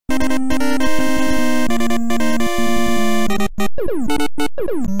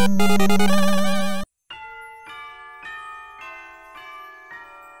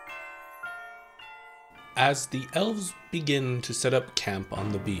As the elves begin to set up camp on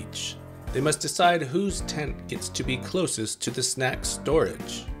the beach, they must decide whose tent gets to be closest to the snack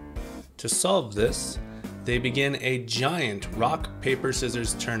storage. To solve this, they begin a giant rock, paper,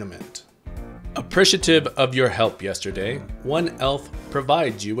 scissors tournament. Appreciative of your help yesterday, one elf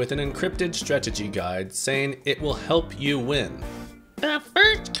provides you with an encrypted strategy guide saying it will help you win. The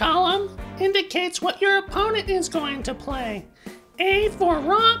first column indicates what your opponent is going to play. A for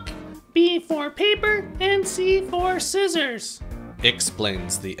rock, B for paper, and C for scissors,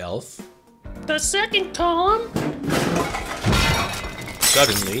 explains the elf. The second column...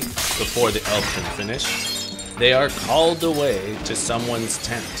 Suddenly, before the elf can finish, they are called away to someone's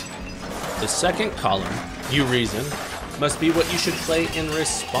tent. The second column, you reason, must be what you should play in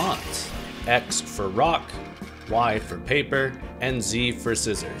response. X for rock, Y for paper, and Z for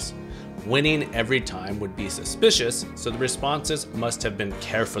scissors. Winning every time would be suspicious, so the responses must have been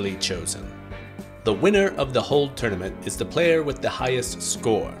carefully chosen. The winner of the whole tournament is the player with the highest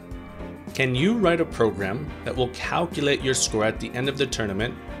score. Can you write a program that will calculate your score at the end of the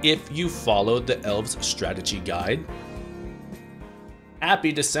tournament if you follow the elves' strategy guide?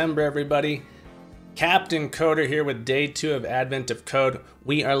 Happy December, everybody. Captain Coder here with day 2 of Advent of Code.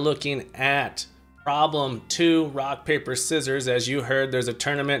 We are looking at Problem 2, rock, paper, scissors. As you heard, there's a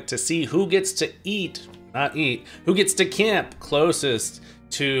tournament to see who gets to who gets to camp closest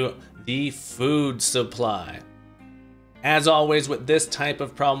to the food supply. As always with this type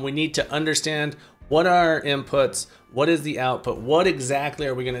of problem, we need to understand what are our inputs, what is the output, what exactly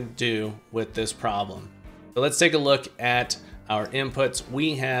are we going to do with this problem. So let's take a look at our inputs.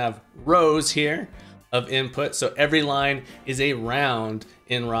 We have rows here of input, so every line is a round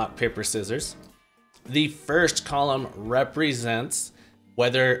in rock, paper, scissors. The first column represents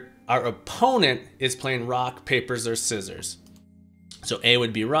whether our opponent is playing rock, papers, or scissors. So A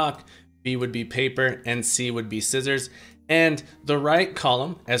would be rock, B would be paper, and C would be scissors. And the right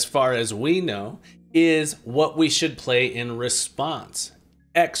column, as far as we know, is what we should play in response.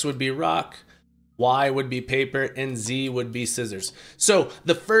 X would be rock, Y would be paper, and Z would be scissors. So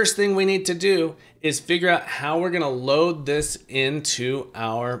the first thing we need to do is figure out how we're gonna load this into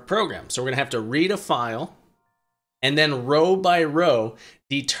our program. So we're gonna have to read a file and then row by row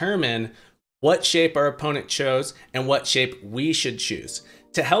determine what shape our opponent chose and what shape we should choose.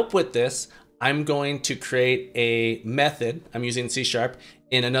 To help with this, I'm going to create a method. I'm using C#.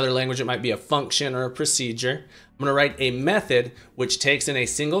 In another language, it might be a function or a procedure. I'm gonna write a method which takes in a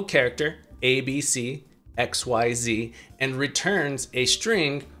single character, A, B, C, X, Y, Z, and returns a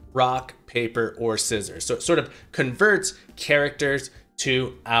string, rock, paper, or scissors. So it sort of converts characters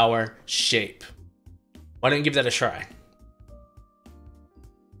to our shape. Why don't you give that a try?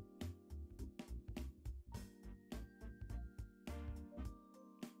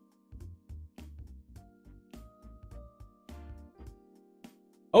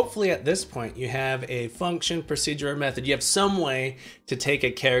 Hopefully at this point you have a function, procedure, or method. You have some way to take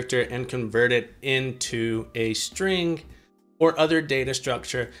a character and convert it into a string or other data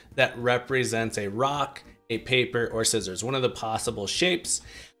structure that represents a rock, a paper, or scissors, one of the possible shapes.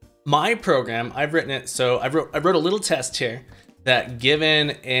 My program, I've written it, so I wrote a little test here that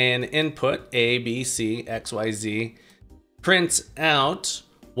given an input, A, B, C, X, Y, Z, prints out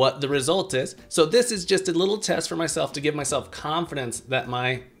what the result is. So this is just a little test for myself to give myself confidence that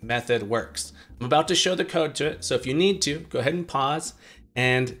my method works. I'm about to show the code to it, so if you need to, go ahead and pause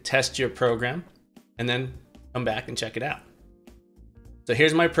and test your program, and then come back and check it out. So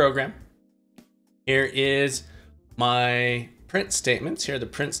here's my program. Here is my print statements. Here are the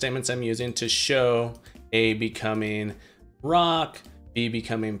print statements I'm using to show A becoming rock, B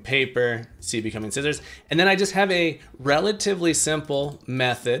becoming paper, C becoming scissors. And then I just have a relatively simple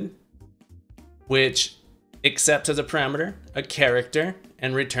method which accepts as a parameter a character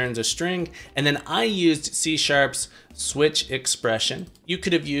and returns a string. And then I used C#'s switch expression. You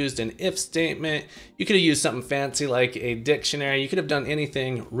could have used an if statement. You could have used something fancy like a dictionary. You could have done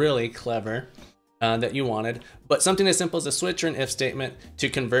anything really clever that you wanted, but something as simple as a switch or an if statement to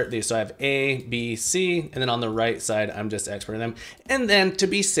convert these. So I have A, B, C, and then on the right side, I'm just exporting them. And then to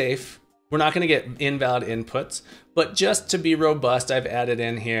be safe, we're not gonna get invalid inputs, but just to be robust, I've added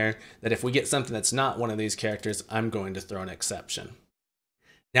in here that if we get something that's not one of these characters, I'm going to throw an exception.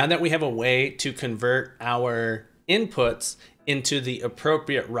 Now that we have a way to convert our inputs into the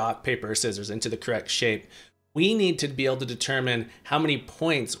appropriate rock, paper, or scissors, into the correct shape, we need to be able to determine how many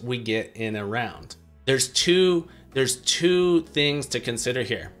points we get in a round. There's two things to consider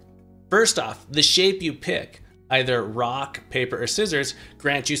here. First off, the shape you pick. either rock, paper, or scissors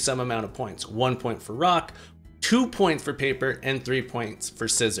grant you some amount of points. 1 point for rock, 2 points for paper, and 3 points for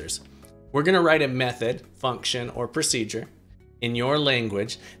scissors. We're gonna write a method, function, or procedure in your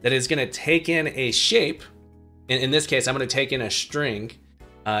language that is gonna take in a shape. In this case, I'm gonna take in a string.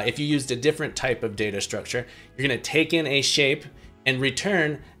 If you used a different type of data structure, you're gonna take in a shape and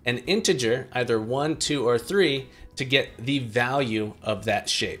return an integer, either 1, 2, or 3, to get the value of that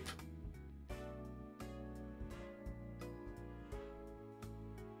shape.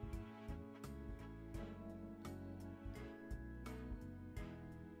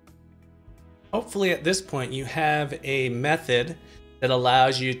 Hopefully at this point you have a method that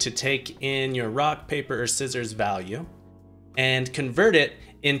allows you to take in your rock, paper, or scissors value and convert it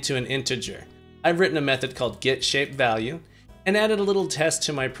into an integer. I've written a method called getShapeValue and added a little test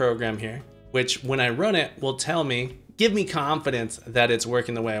to my program here, which when I run it will tell me, give me confidence that it's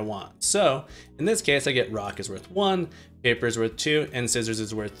working the way I want. So in this case, I get rock is worth 1, paper is worth 2, and scissors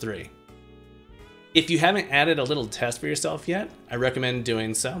is worth 3. If you haven't added a little test for yourself yet, I recommend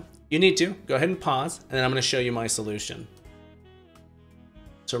doing so. You need to go ahead and pause, and then I'm going to show you my solution.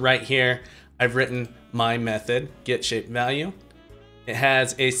 So right here, I've written my method, getShapeValue. It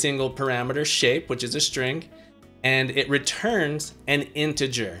has a single parameter shape, which is a string, and it returns an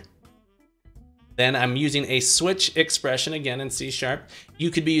integer. Then I'm using a switch expression again in C#. You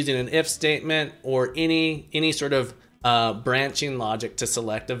could be using an if statement or any sort of branching logic to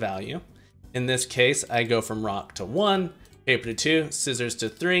select a value. In this case, I go from rock to 1, paper to 2, scissors to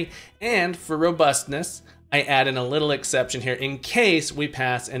 3, and for robustness, I add in a little exception here in case we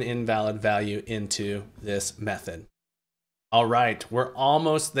pass an invalid value into this method. All right, we're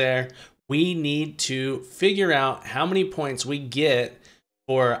almost there. We need to figure out how many points we get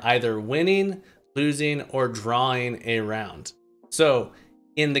for either winning, losing, or drawing a round. So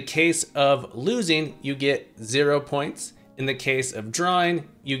in the case of losing, you get 0 points. In the case of drawing,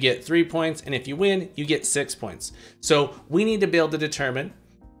 you get 3 points, and if you win, you get 6 points. So we need to be able to determine,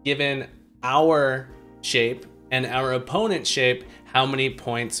 given our shape and our opponent's shape, how many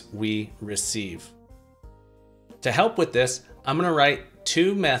points we receive. To help with this, I'm gonna write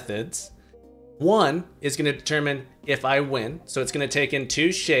 2 methods. One is gonna determine if I win, so it's gonna take in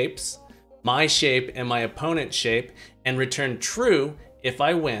 2 shapes, my shape and my opponent's shape, and return true if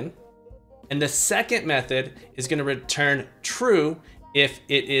I win. And the second method is going to return true if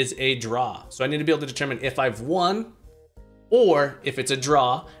it is a draw. So I need to be able to determine if I've won or if it's a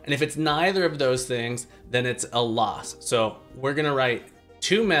draw. And if it's neither of those things, then it's a loss. So we're going to write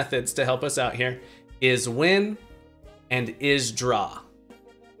 2 methods to help us out here, IsWin and IsDraw.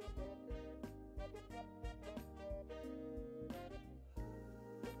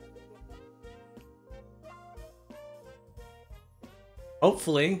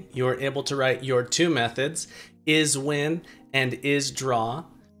 Hopefully you're able to write your 2 methods, IsWin and IsDraw,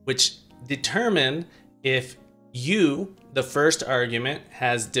 which determine if you, the first argument,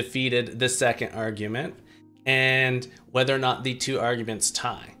 has defeated the second argument and whether or not the 2 arguments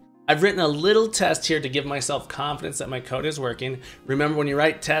tie. I've written a little test here to give myself confidence that my code is working. Remember, when you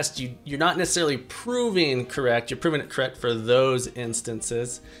write tests, you're not necessarily proving correct, you're proving it correct for those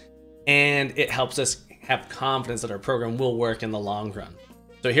instances, and it helps us have confidence that our program will work in the long run.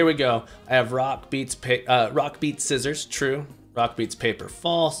 So here we go. I have rock beats scissors, true. Rock beats paper,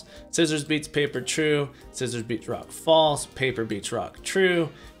 false. Scissors beats paper, true. Scissors beats rock, false. Paper beats rock, true.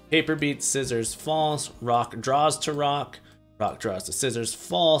 Paper beats scissors, false. Rock draws to rock. Rock draws to scissors,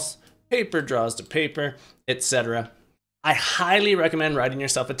 false. Paper draws to paper, etc. I highly recommend writing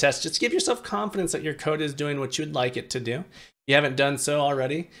yourself a test. Just give yourself confidence that your code is doing what you'd like it to do. If you haven't done so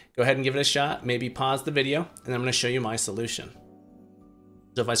already, go ahead and give it a shot. Maybe pause the video, and I'm going to show you my solution.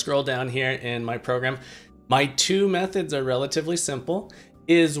 So if I scroll down here in my program, my 2 methods are relatively simple.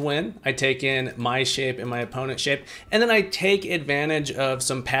 IsWin, I take in my shape and my opponent's shape, and then I take advantage of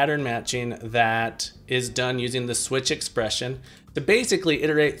some pattern matching that is done using the switch expression to basically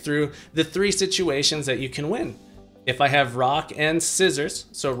iterate through the 3 situations that you can win. If I have rock and scissors,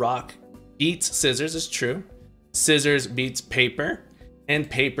 so rock beats scissors is true. Scissors beats paper, and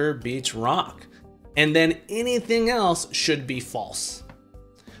paper beats rock. And then anything else should be false.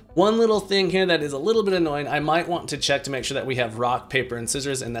 One little thing here that is a little bit annoying, I might want to check to make sure that we have rock, paper, and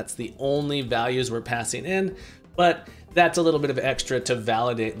scissors, and that's the only values we're passing in, but that's a little bit of extra to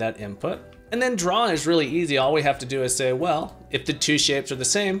validate that input. And then draw is really easy. All we have to do is say, well, if the 2 shapes are the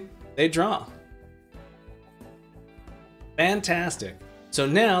same, they draw. Fantastic. So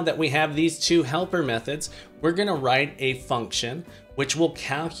now that we have these 2 helper methods, we're going to write a function which will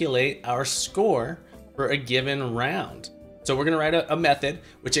calculate our score for a given round. So we're going to write a method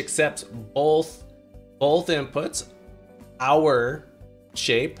which accepts both both inputs, our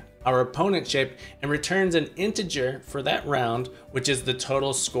shape, our opponent shape, and returns an integer for that round, which is the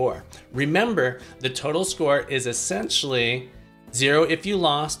total score. Remember, the total score is essentially 0 if you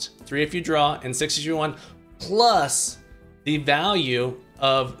lost, 3 if you draw, and 6 if you won, plus the value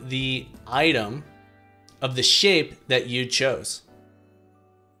of the item, of the shape that you chose.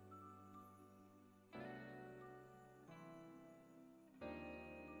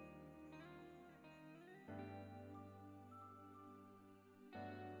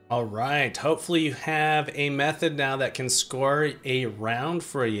 All right, hopefully you have a method now that can score a round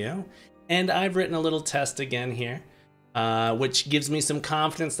for you. And I've written a little test again here, which gives me some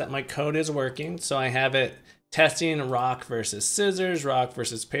confidence that my code is working. So I have it testing rock versus scissors, rock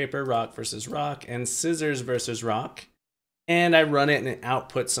versus paper, rock versus rock, and scissors versus rock. And I run it and it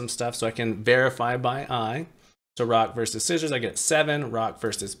outputs some stuff so I can verify by eye. So rock versus scissors, I get 7. Rock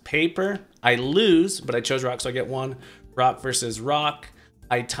versus paper, I lose, but I chose rock, so I get 1. Rock versus rock,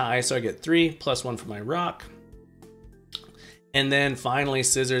 I tie, so I get 3 plus 1 for my rock. And then finally,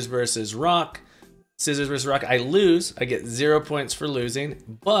 scissors versus rock. Scissors versus rock, I lose. I get 0 points for losing,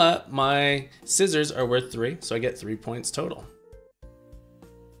 but my scissors are worth 3, so I get 3 points total.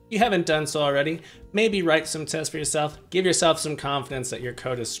 If you haven't done so already, maybe write some tests for yourself. Give yourself some confidence that your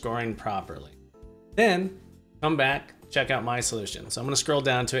code is scoring properly. Then come back, check out my solution. So I'm going to scroll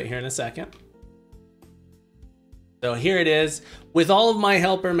down to it here in a second. So here it is. With all of my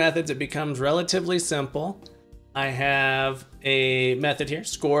helper methods, it becomes relatively simple. I have a method here,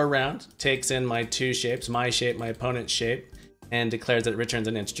 ScoreRound, takes in my 2 shapes, my shape, my opponent's shape, and declares that it returns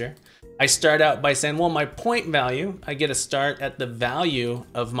an integer. I start out by saying, well, my point value, I get a start at the value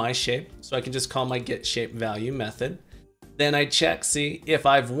of my shape, so I can just call my getShapeValue method. Then I check, see if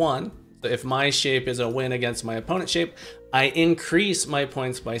I've won. So if my shape is a win against my opponent's shape, I increase my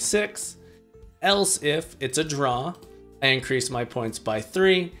points by 6. Else if it's a draw, I increase my points by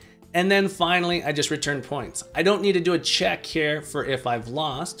 3. And then finally, I just return points. I don't need to do a check here for if I've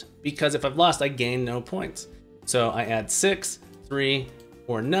lost, because if I've lost, I gain no points. So I add 6, 3,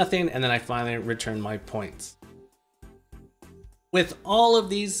 or nothing, and then I finally return my points. With all of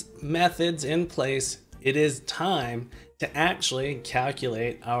these methods in place, it is time to actually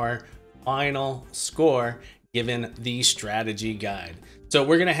calculate our final score given the strategy guide. So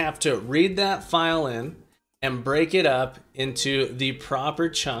we're gonna have to read that file in and break it up into the proper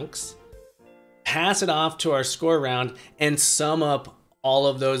chunks, pass it off to our ScoreRound, and sum up all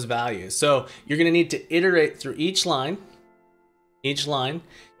of those values. So you're gonna need to iterate through each line.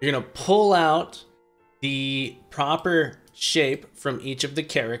 You're gonna pull out the proper shape from each of the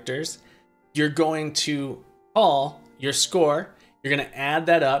characters. You're going to call your score. You're gonna add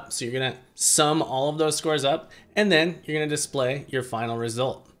that up. So you're gonna sum all of those scores up, and then you're gonna display your final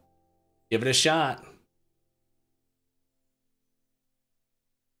result. Give it a shot.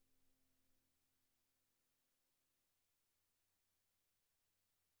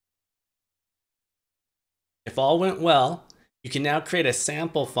 If all went well, you can now create a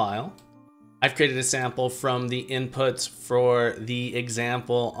sample file. I've created a sample from the inputs for the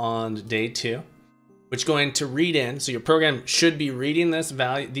example on day 2, which is going to read in. So your program should be reading these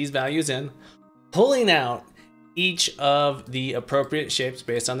values in, pulling out each of the appropriate shapes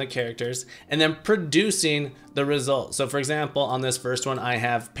based on the characters, and then producing the result. So for example, on this first one, I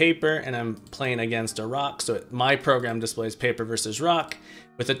have paper and I'm playing against a rock. So my program displays paper versus rock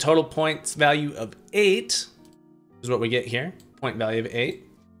with a total points value of 8 is what we get here. Point value of 8.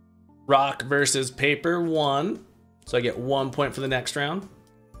 Rock versus paper, 1. So I get 1 point for the next round.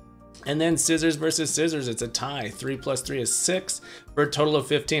 And then scissors versus scissors, it's a tie. 3 plus 3 is 6 for a total of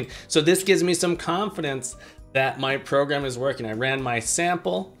 15. So this gives me some confidence that my program is working. I ran my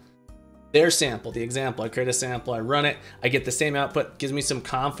sample, their sample, the example. I create a sample, I run it, I get the same output, gives me some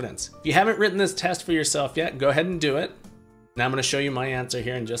confidence. If you haven't written this test for yourself yet, go ahead and do it. Now I'm gonna show you my answer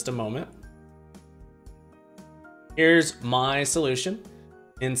here in just a moment. Here's my solution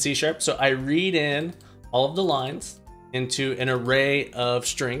in C#. So I read in all of the lines into an array of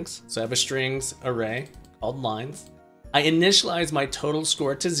strings. So I have a strings array called lines. I initialize my total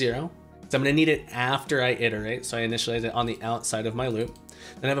score to 0. So I'm gonna need it after I iterate. So I initialize it on the outside of my loop.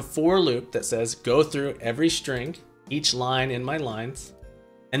 Then I have a for loop that says go through every string, each line in my lines.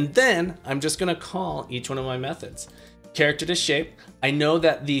 And then I'm just gonna call each one of my methods. Character to shape. I know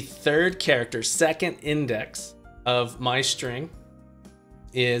that the third character, second index of my string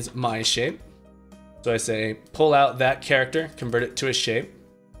is my shape. So I say pull out that character, convert it to a shape.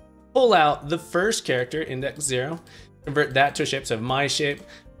 Pull out the first character, index 0, convert that to a shape. So I have my shape,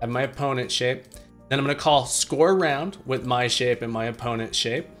 I have my opponent's shape. Then I'm gonna call ScoreRound with my shape and my opponent's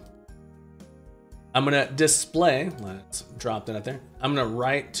shape. I'm gonna display, let's drop that up there. I'm gonna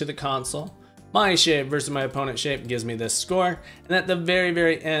write to the console, my shape versus my opponent's shape gives me this score. And at the very,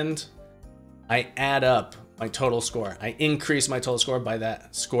 very end, I add up my total score. I increase my total score by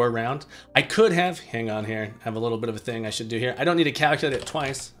that score round. I could have, hang on here, have a little bit of a thing I should do here. I don't need to calculate it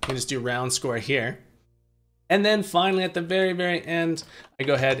twice. I can just do round score here. And then finally at the very, very end, I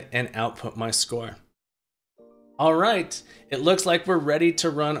go ahead and output my score. All right, it looks like we're ready to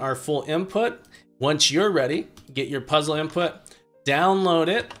run our full input. Once you're ready, get your puzzle input, download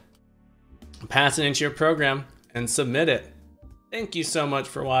it, pass it into your program, and submit it. Thank you so much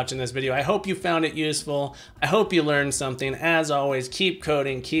for watching this video. I hope you found it useful. I hope you learned something. As always, keep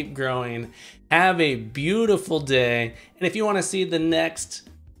coding, keep growing. Have a beautiful day. And if you want to see the next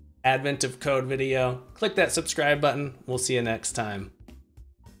Advent of Code video, click that subscribe button. We'll see you next time.